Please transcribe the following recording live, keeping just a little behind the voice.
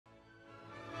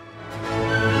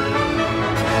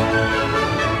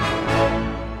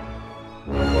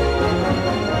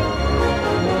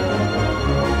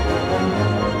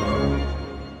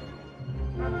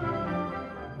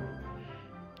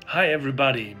Hi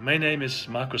everybody, my name is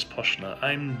Markus Poschner.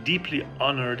 I'm deeply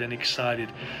honored and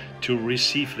excited to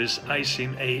receive this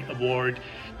ICMA Award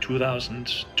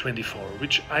 2024,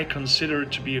 which I consider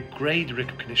to be a great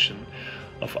recognition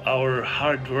of our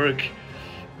hard work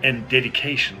and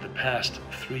dedication the past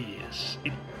 3 years.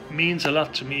 It means a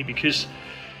lot to me because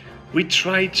we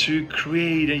try to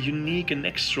create a unique and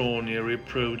extraordinary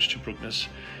approach to Bruckner's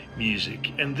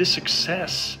music, and this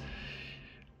success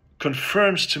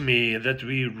confirms to me that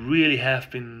we really have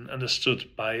been understood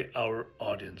by our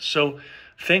audience. So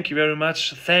thank you very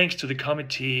much. Thanks to the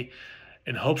committee,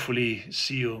 and hopefully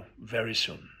see you very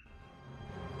soon.